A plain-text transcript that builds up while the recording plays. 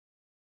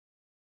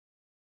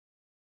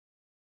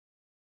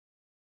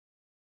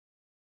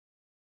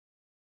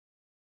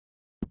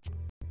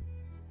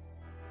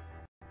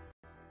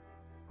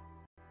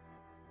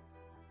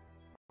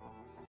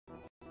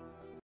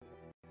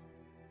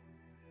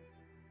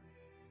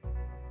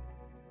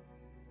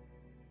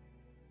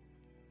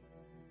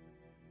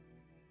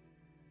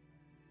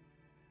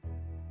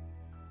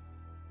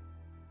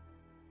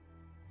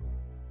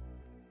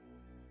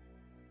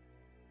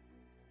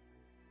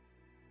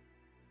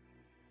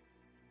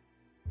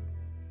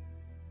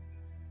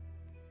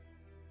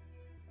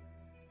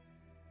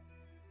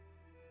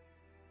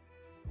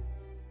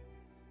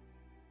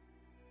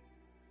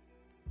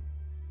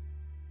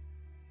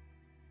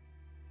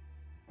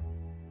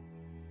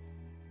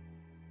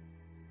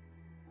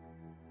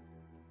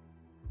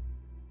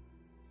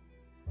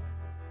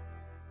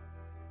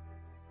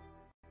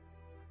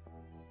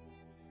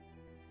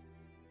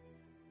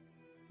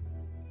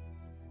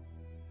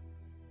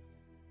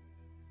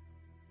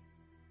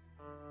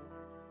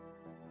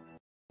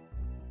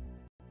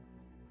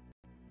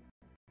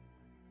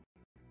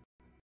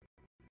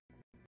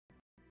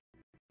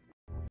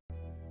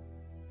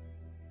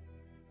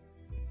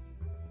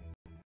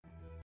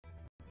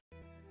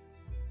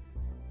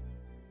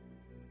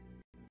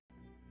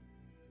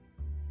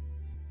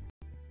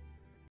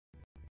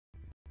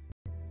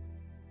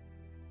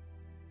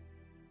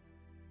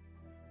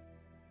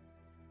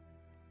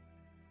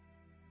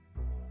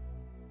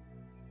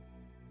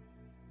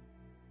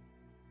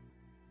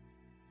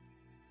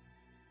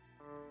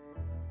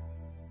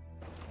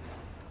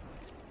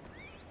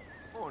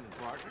Morning,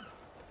 partner.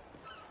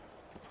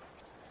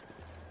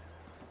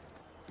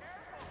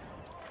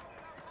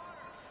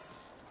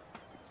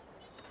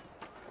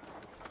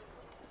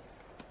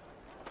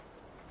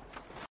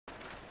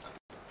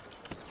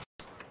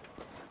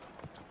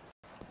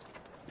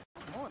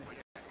 Morning.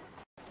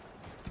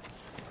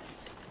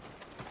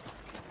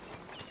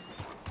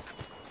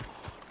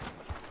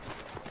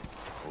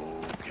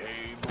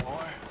 Okay,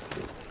 boy.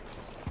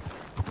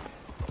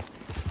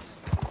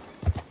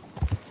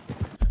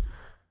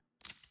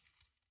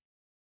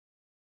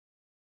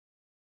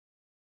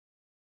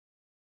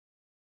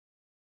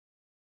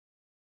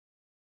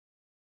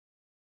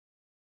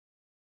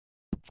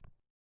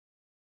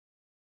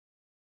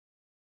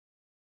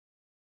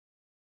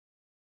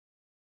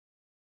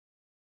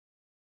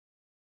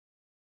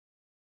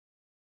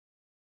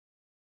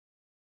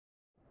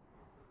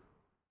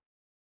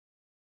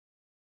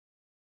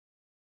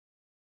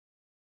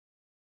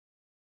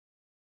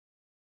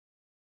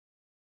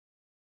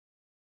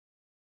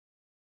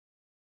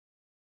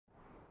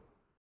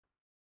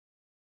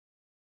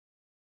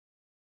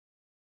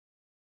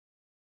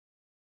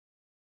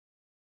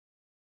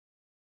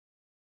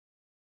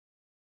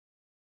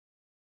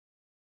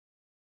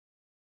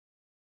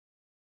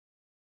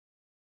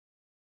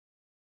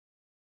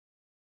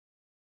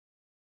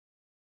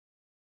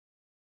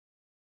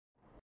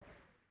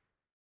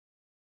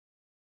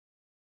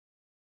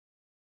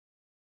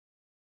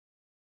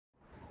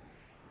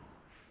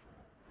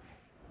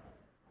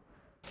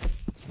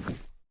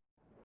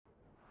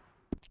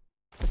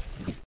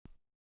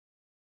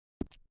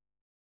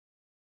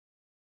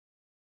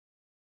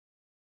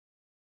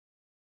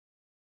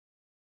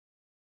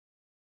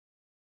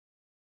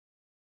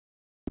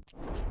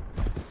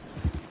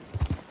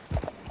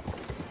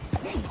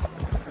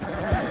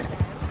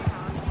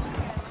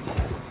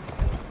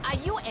 Are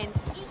you an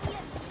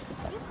idiot?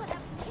 You could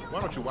have killed. Why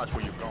don't you watch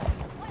where you're going?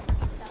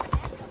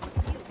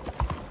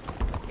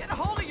 Get a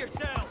hold of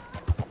yourself!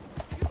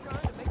 You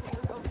trying to make me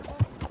uncomfortable?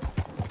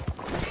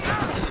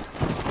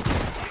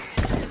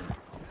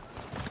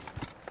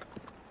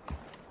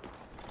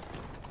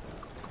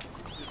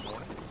 Good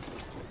morning.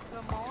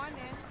 Good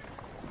morning.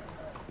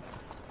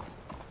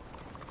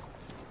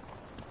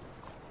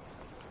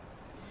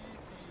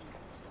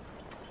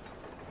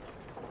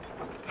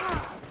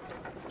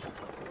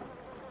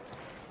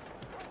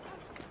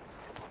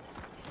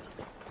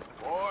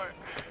 Boy.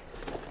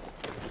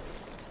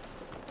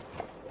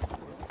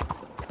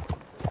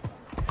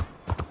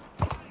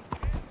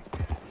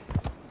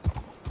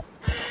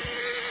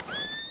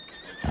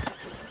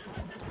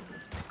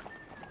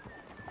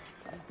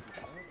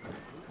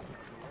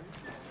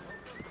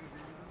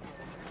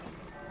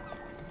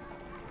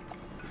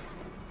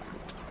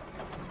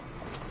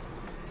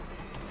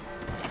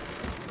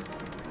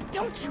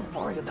 Don't you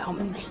worry about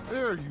me.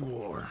 There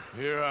you are.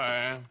 Here I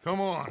am.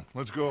 Come on,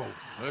 let's go.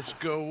 Let's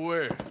go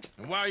where?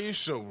 And why are you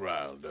so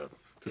riled up?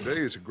 Today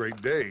is a great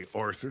day,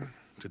 Arthur.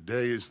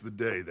 Today is the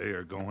day they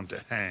are going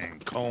to hang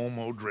Colm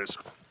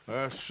O'Driscoll.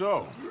 That's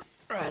so.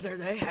 Rather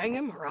they hang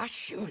him or I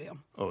shoot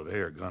him. Oh, they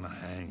are gonna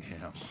hang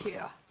him.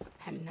 Yeah,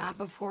 and not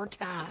before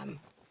time.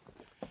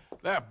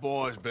 That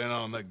boy's been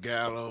on the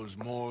gallows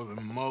more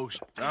than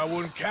most. I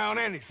wouldn't count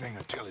anything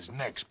until his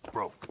neck's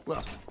broke.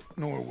 Well,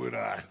 nor would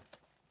I.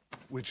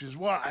 Which is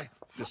why,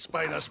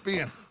 despite us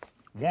being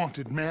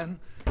wanted men,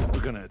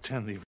 we're gonna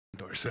attend the event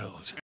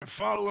ourselves. And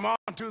follow him on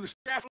to the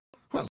scaffold?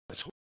 Well,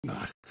 let's hope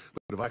not.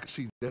 But if I could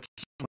see that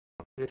son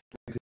of a bitch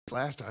like this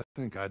last, I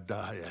think I'd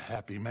die a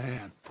happy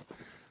man.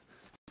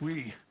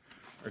 We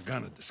are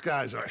gonna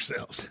disguise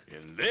ourselves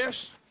In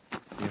this?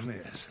 in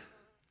this.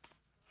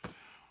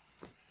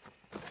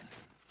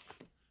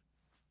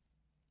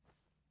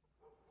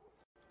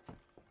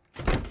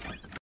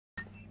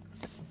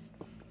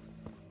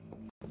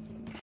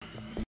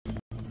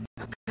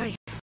 Okay.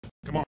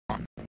 Come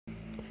on.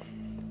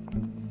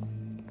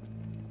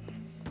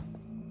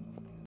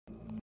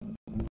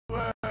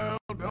 Well,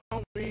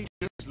 don't we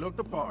just look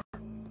the part?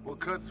 We'll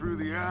cut through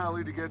the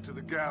alley to get to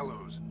the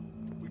gallows.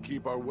 We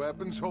keep our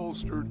weapons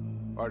holstered,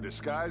 our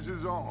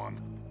disguises on,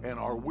 and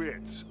our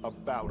wits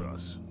about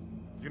us.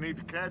 You need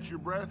to catch your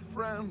breath,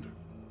 friend?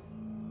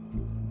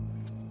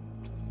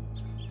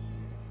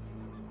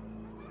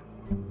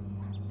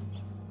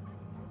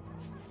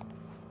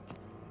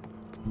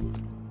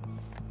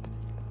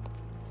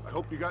 I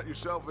hope you got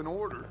yourself in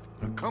order.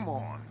 Now, come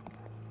on.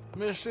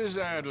 Mrs.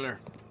 Adler,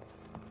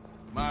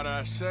 might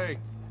I say,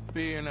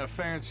 being a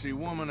fancy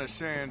woman of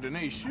Saint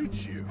Denis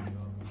suits you.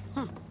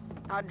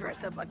 I'd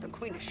dress up like the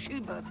Queen of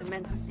Sheba if it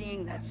meant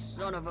seeing that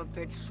son of a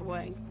bitch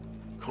swing.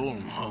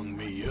 Colm hung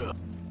me up,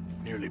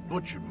 nearly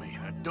butchered me.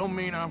 That don't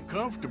mean I'm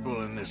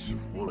comfortable in this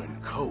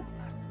woolen coat.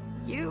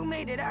 You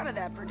made it out of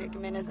that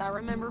predicament, as I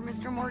remember,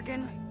 Mr.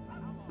 Morgan.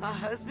 My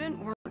husband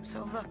weren't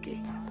so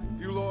lucky.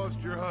 You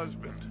lost your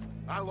husband.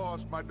 I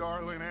lost my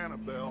darling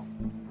Annabelle.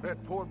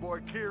 That poor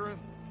boy Kieran.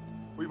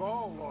 We've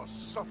all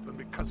lost something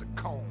because of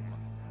Colm.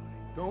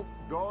 Don't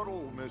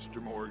dawdle,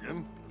 Mr.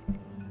 Morgan.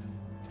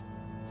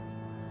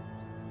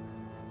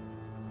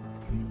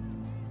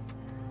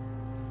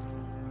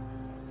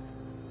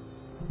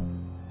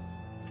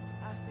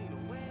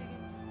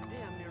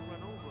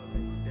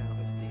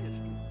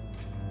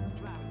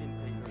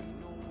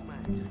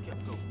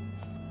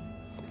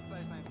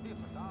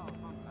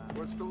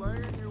 What's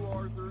delaying you,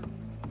 Arthur?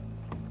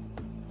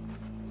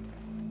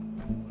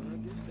 I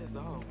guess that's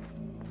all.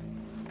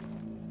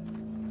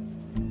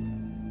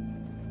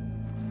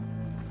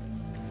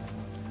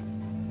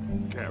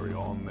 Carry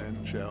on then,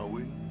 shall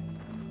we?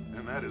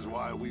 And that is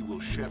why we will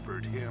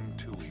shepherd him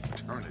to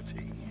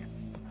eternity.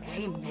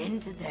 Amen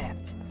to that.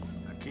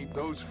 Now keep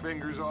those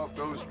fingers off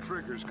those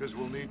triggers, because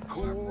we'll need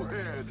cool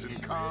heads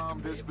and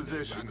calm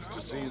dispositions to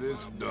see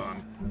this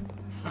done.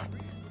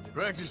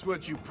 Practice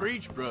what you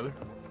preach, brother.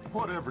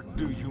 Whatever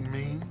do you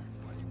mean?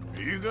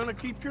 Are you gonna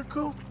keep your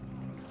cool?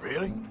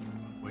 Really?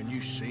 When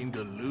you seem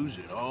to lose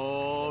it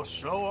all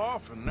so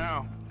often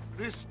now.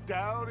 This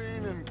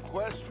doubting and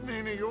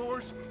questioning of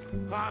yours?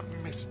 I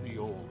miss the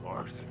old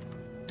Arthur.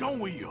 Don't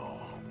we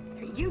all?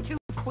 You two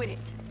quit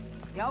it.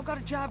 Y'all got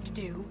a job to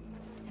do,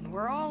 and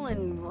we're all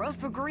in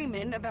rough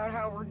agreement about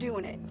how we're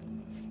doing it.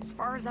 As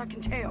far as I can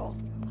tell.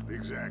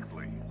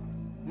 Exactly.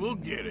 We'll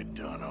get it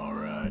done, all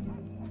right.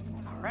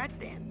 All right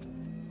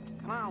then.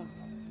 Come on.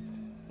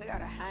 We got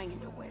a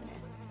hanging to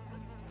witness.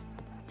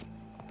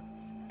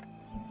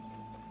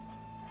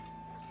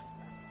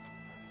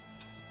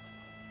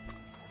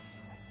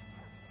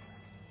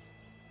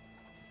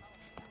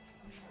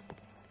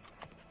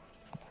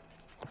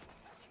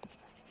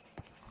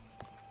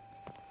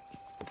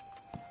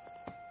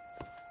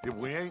 If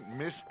we ain't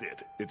missed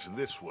it, it's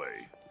this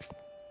way.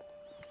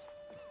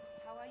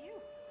 How are you?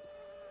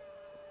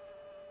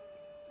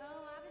 Oh,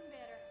 I've been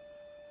better.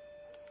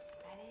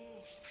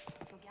 Allez,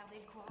 faut garder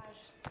le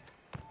courage.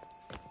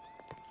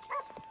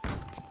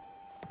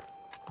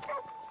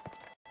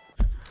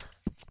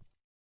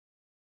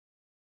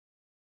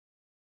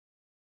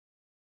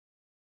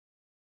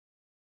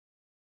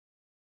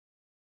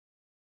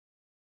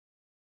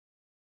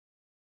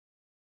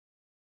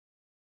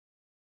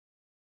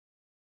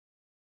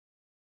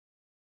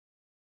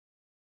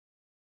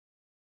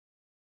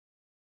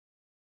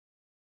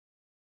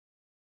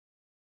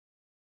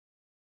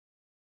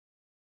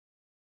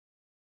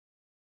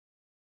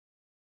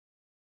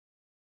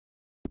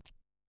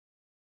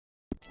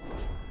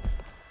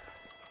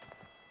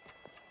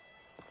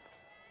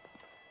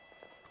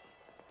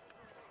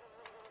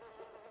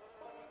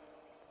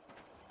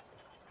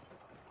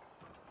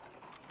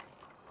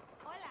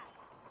 Hola.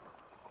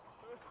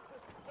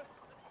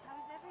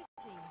 How's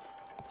everything?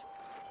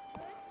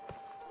 Good?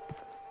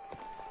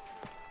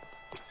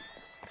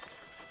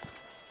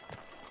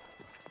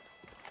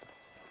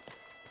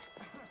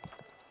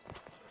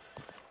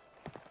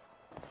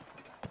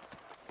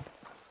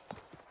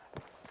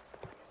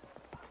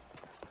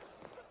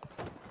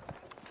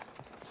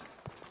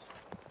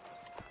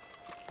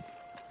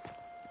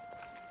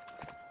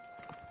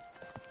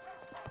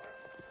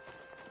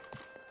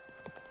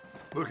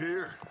 Look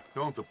here.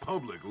 Don't the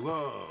public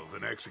love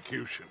an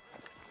execution?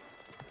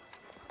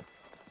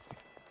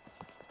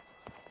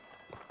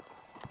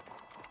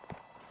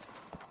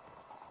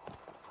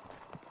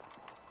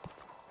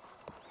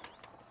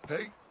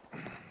 Hey.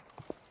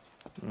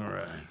 All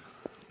right,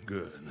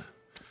 good.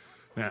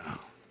 Now,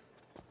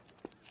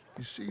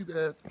 you see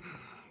that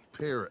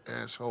pair of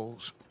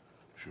assholes?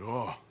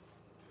 Sure.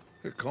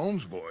 They're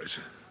Combs boys.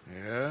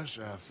 Yes,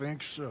 I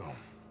think so.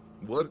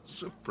 What a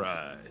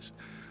surprise.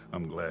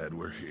 I'm glad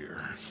we're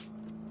here.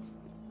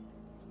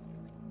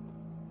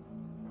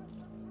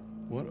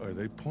 What are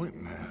they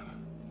pointing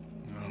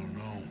at? I don't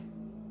know.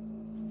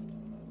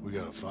 We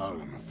gotta follow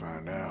them and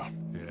find out.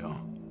 Yeah.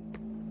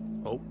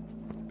 Oh,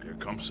 here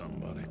comes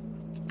somebody.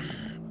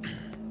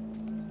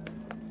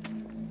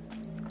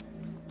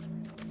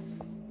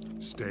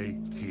 Stay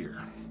here.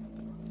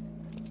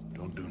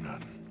 Don't do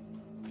nothing.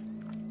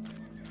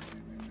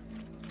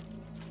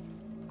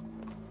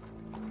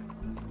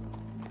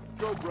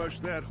 Go brush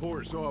that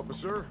horse,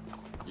 officer.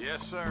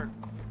 Yes, sir.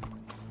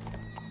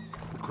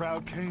 The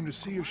crowd came to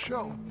see a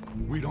show.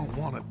 We don't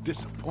want to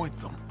disappoint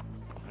them.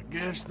 I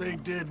guess they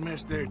did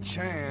miss their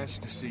chance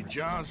to see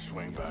John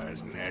swing by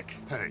his neck.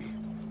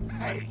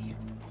 Hey,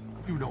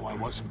 you know I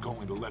wasn't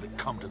going to let it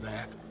come to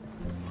that.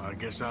 I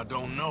guess I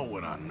don't know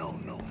what I know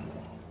no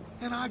more.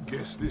 And I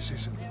guess this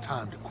isn't the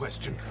time to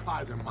question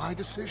either my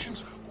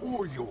decisions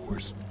or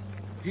yours.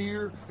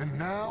 Here and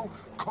now,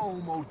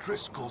 Colm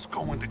O'Driscoll's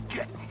going to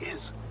get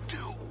his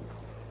due.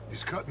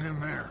 He's cutting in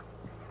there.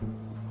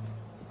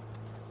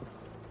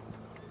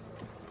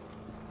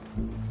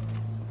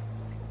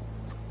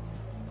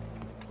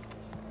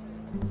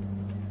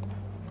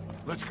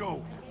 Let's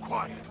go.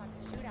 Quiet.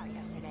 Shootout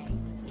yesterday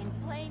in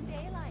plain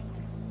daylight.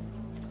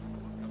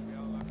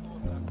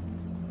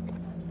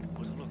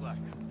 What's it look like?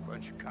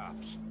 Bunch of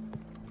cops.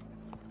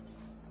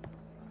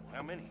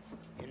 How many?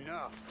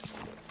 Enough.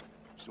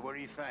 So what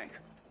do you think?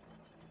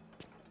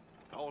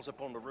 All's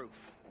up on the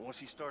roof. Once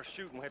he starts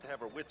shooting, we have to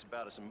have our wits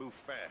about us and move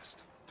fast.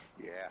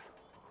 Yeah,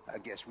 I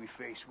guess we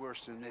faced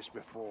worse than this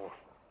before.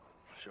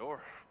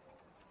 Sure.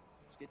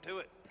 Let's get to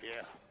it.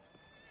 Yeah.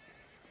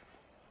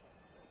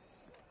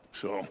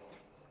 So,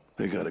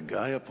 they got a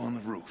guy up on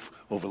the roof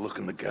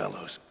overlooking the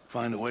gallows.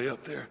 Find a way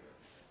up there,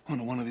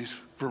 onto one of these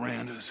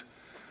verandas,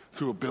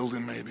 through a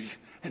building maybe,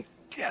 and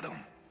get him.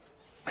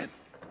 And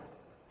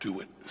Do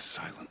it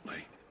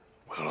silently.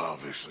 Well,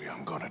 obviously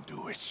I'm gonna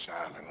do it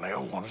silently. I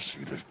want to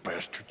see this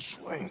bastard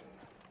swing.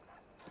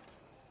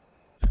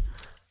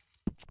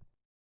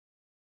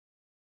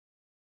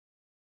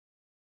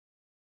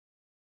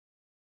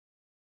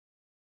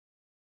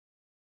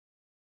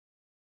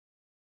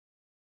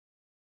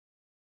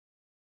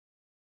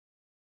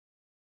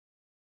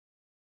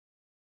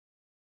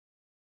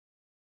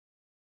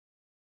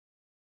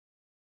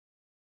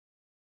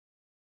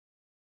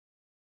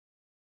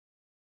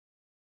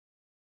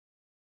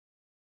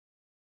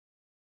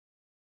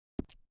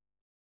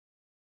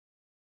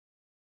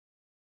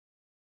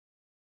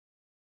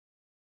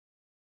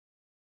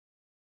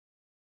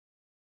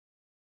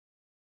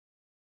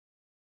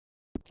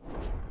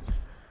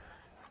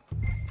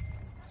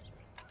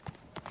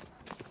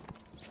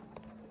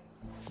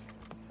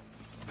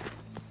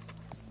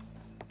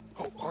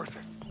 Oh, Arthur,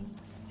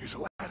 here's a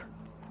ladder.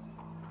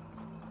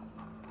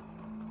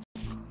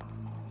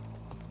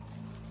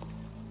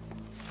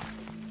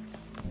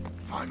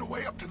 Find a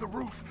way up to the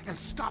roof and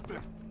stop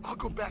him. I'll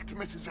go back to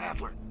Mrs.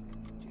 Adler.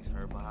 She's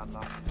heard about how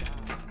lost it.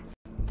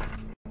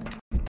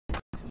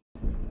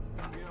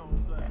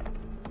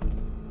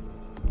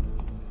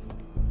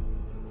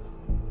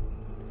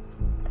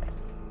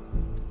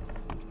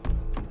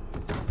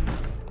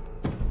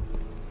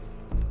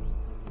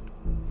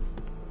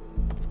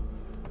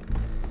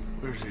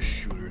 Where's this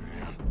shooter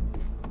then?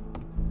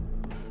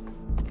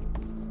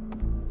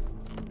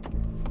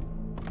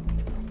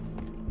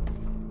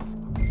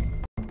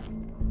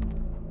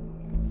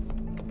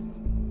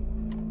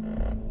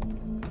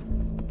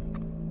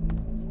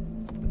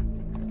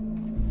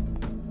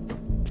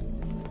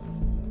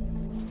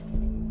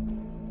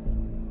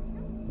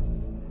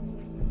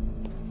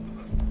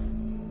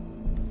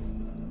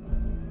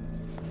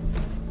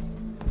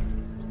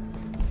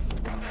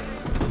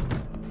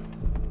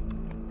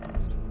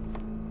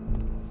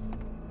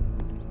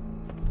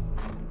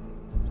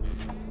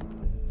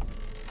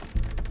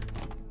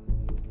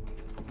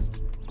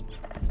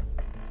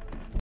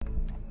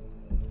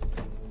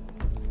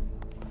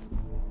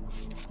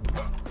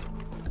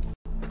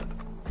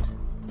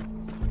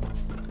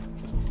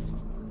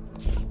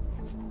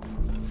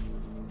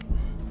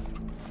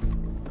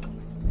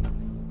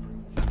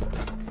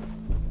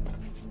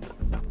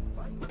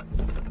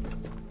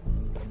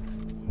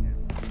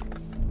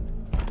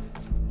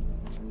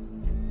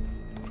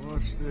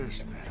 What's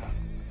this then?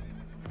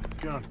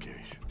 Gun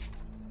case.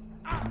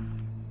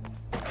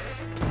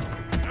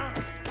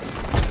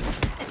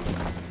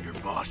 Your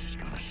boss is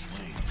gonna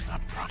swing, I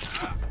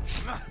promise.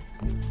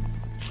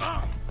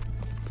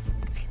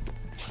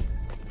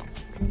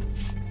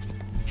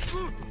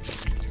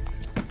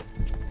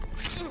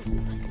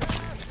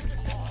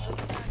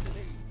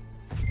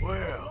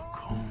 Well,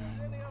 Colm,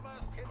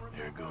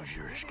 there goes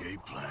your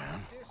escape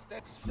plan.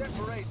 That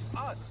separates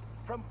us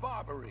from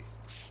Barbary.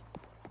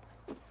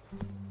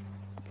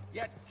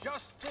 Yet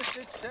justice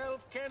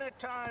itself can at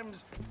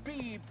times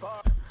be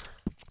barbaric.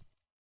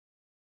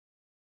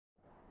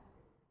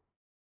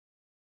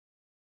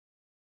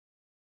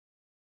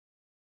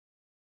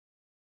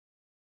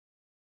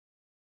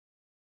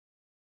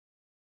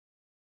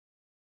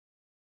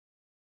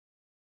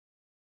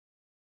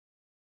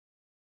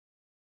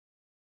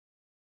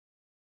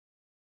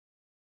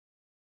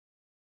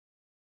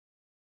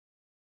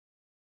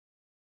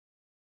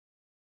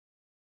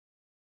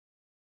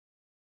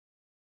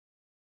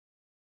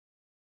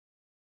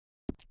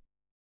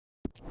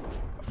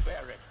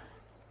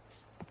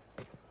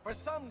 For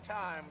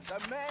sometimes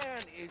a man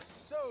is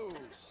so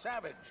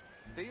savage,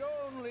 the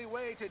only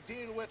way to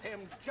deal with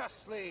him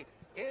justly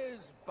is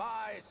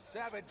by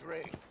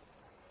savagery.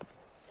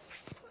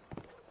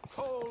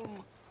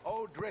 Colm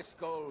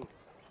O'Driscoll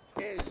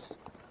is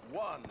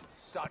one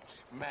such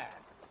man.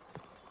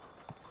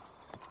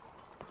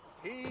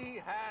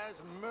 He has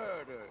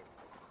murdered,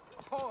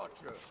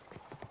 tortured,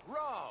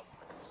 robbed,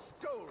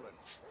 stolen,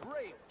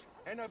 raped,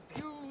 and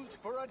abused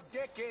for a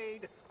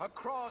decade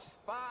across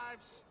 5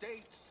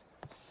 states,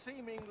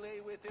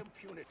 seemingly with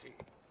impunity.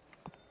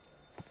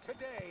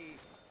 Today,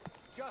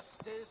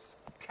 justice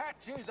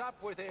catches up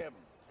with him.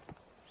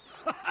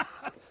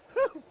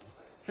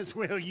 As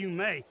well you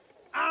may.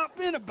 I've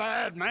been a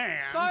bad man.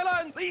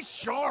 Silence! These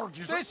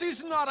charges are... This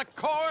is not a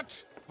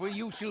court where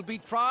you shall be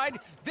tried.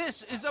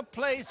 This is a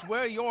place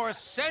where your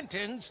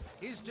sentence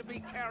is to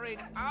be carried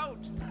out.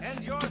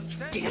 And your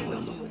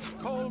sentence,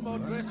 Colm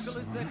O'Driscoll,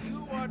 is that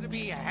you are to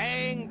be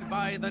hanged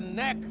by the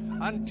neck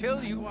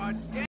until you are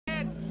dead.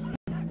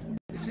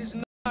 This is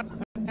not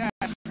a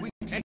task we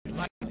take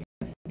lightly.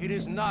 It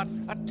is not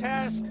a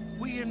task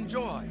we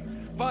enjoy.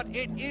 But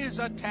it is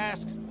a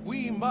task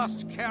we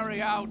must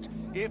carry out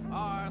if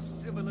our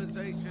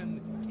civilization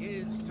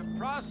is to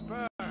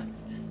prosper.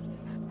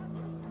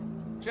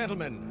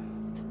 Gentlemen,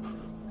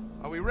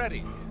 are we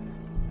ready?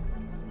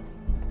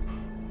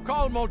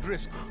 Colm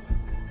O'Driscoll,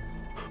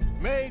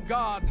 may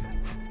God,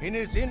 in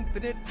his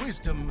infinite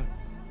wisdom,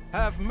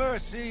 have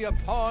mercy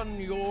upon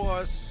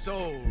your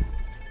soul.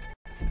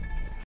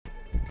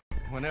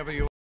 Whenever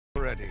you're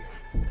ready.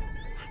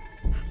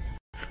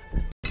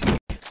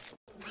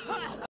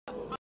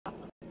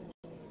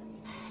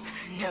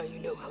 Now you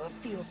know how it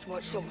feels to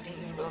watch somebody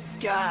you love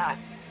die.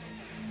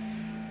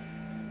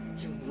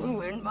 You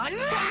ruined my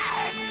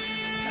life!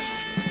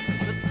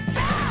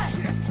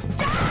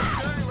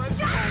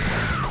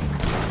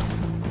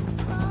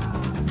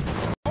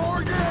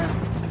 Morgan,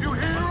 you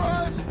hear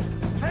us?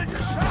 Take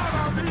a shot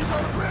on these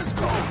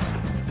O'Driscolls!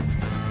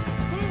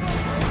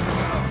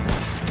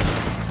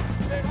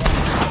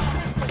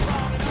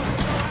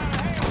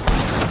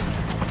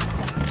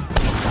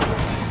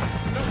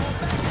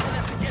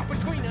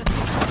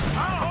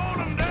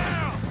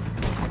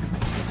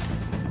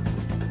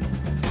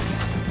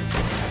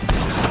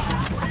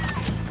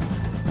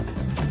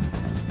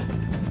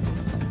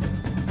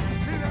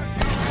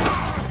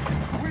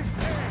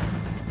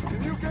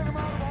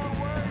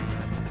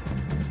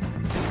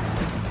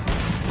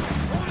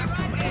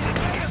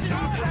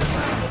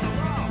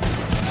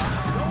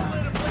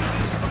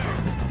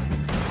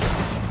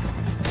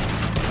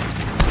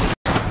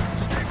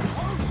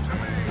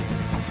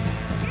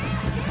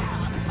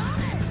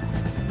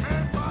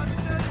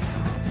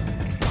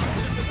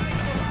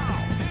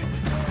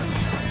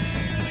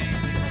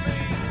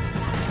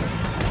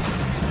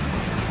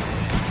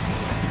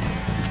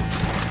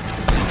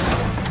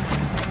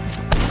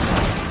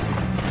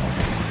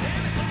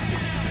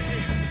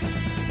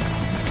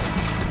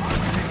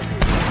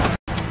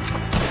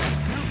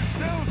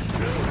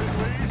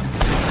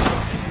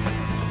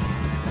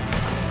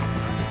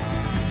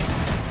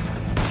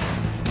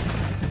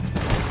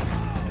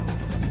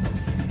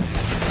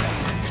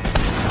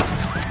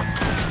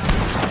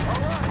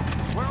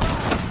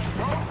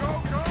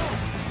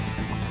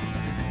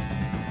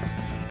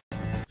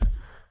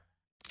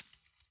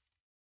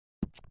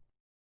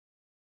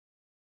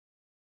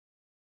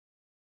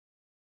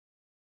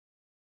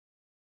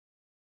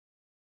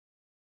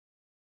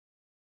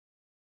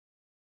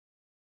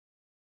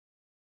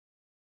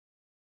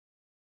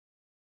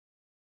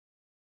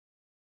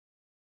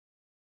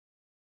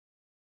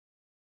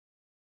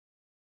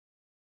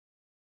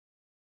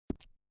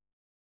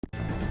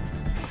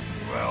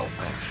 Well,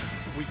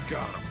 we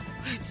got him.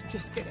 Let's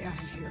just get out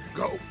of here.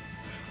 Go.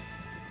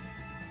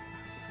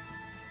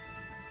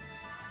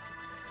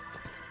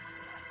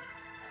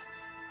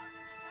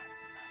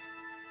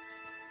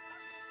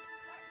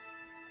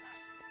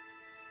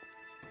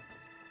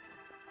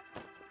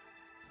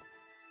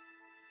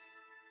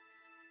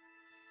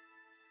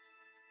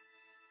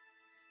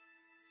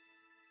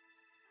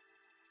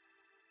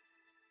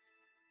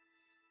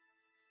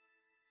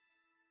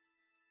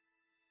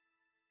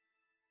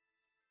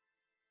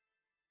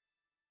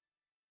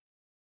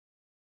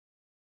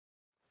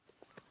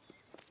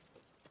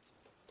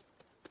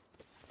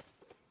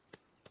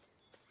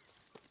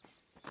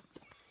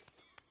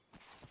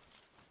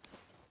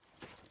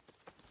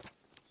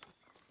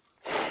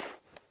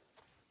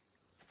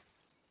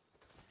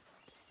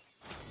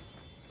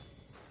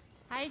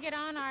 How you get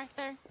on,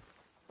 Arthur?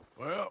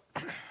 Well,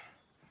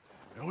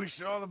 we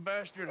saw the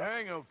bastard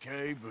hang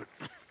okay, but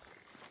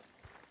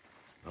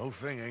the whole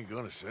thing ain't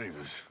gonna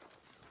save us.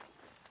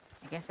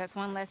 I guess that's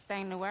one less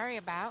thing to worry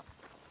about.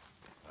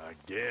 I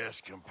guess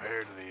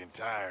compared to the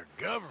entire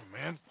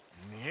government,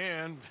 in the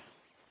end,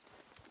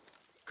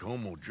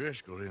 Colm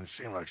O'Driscoll didn't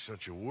seem like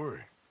such a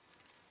worry.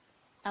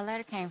 A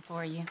letter came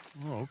for you.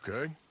 Oh,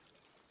 okay.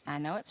 I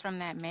know it's from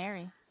that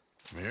Mary.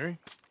 Mary?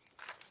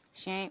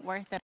 She ain't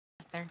worth it,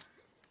 Arthur.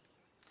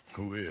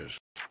 Who is?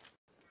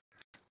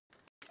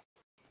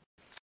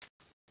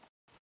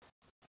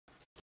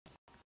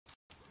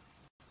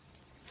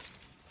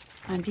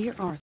 My dear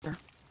Arthur,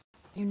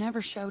 you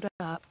never showed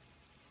up.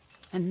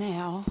 And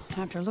now,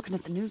 after looking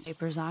at the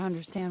newspapers, I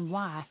understand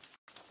why.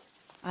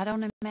 I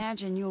don't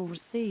imagine you'll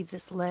receive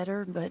this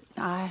letter, but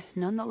I,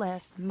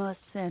 nonetheless,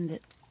 must send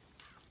it.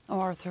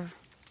 Arthur.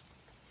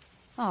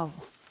 Oh,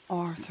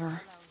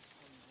 Arthur.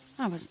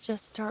 I was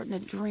just starting to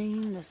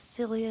dream the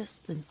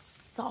silliest and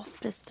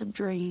softest of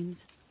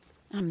dreams.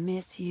 I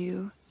miss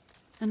you,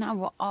 and I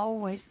will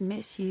always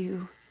miss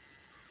you.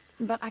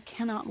 But I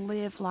cannot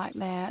live like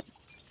that.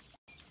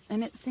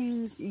 And it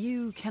seems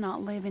you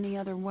cannot live any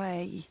other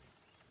way.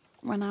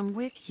 When I'm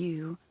with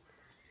you,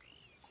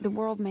 the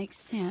world makes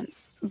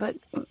sense. But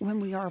when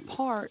we are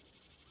apart,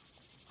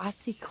 I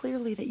see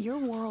clearly that your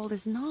world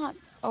is not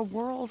a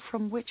world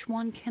from which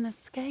one can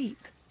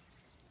escape.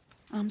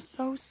 I'm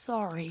so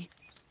sorry.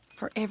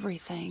 For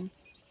everything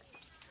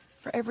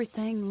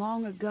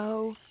long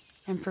ago,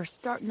 and for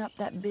starting up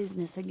that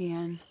business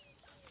again.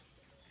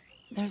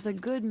 There's a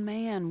good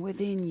man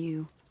within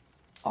you,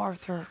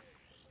 Arthur,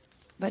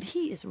 but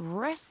he is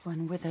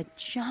wrestling with a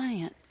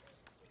giant.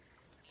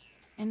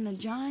 And the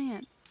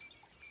giant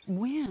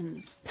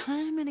wins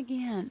time and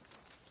again.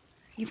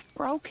 You've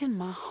broken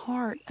my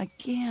heart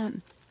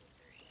again,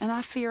 and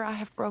I fear I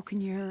have broken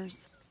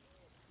yours.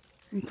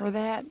 And for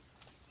that,